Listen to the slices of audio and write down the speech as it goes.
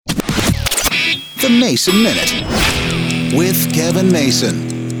The Mason Minute with Kevin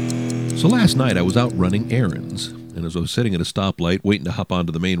Mason. So last night I was out running errands, and as I was sitting at a stoplight waiting to hop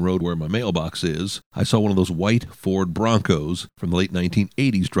onto the main road where my mailbox is, I saw one of those white Ford Broncos from the late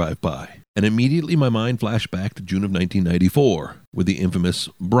 1980s drive by. And immediately my mind flashed back to June of 1994 with the infamous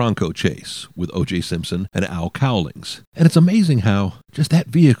Bronco chase with O.J. Simpson and Al Cowlings. And it's amazing how just that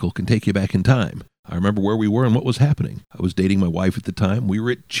vehicle can take you back in time. I remember where we were and what was happening. I was dating my wife at the time. We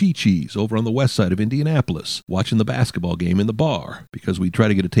were at Chi-Chi's over on the west side of Indianapolis, watching the basketball game in the bar, because we tried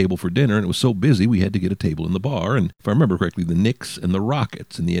to get a table for dinner, and it was so busy we had to get a table in the bar. And if I remember correctly, the Knicks and the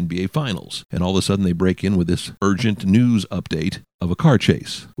Rockets in the NBA Finals. And all of a sudden they break in with this urgent news update of a car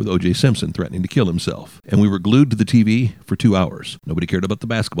chase with O.J. Simpson threatening to kill himself. And we were glued to the TV for 2 hours. Nobody cared about the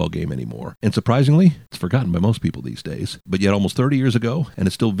basketball game anymore. And surprisingly, it's forgotten by most people these days. But yet almost 30 years ago, and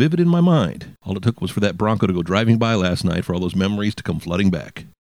it's still vivid in my mind. All it took was for that Bronco to go driving by last night for all those memories to come flooding back.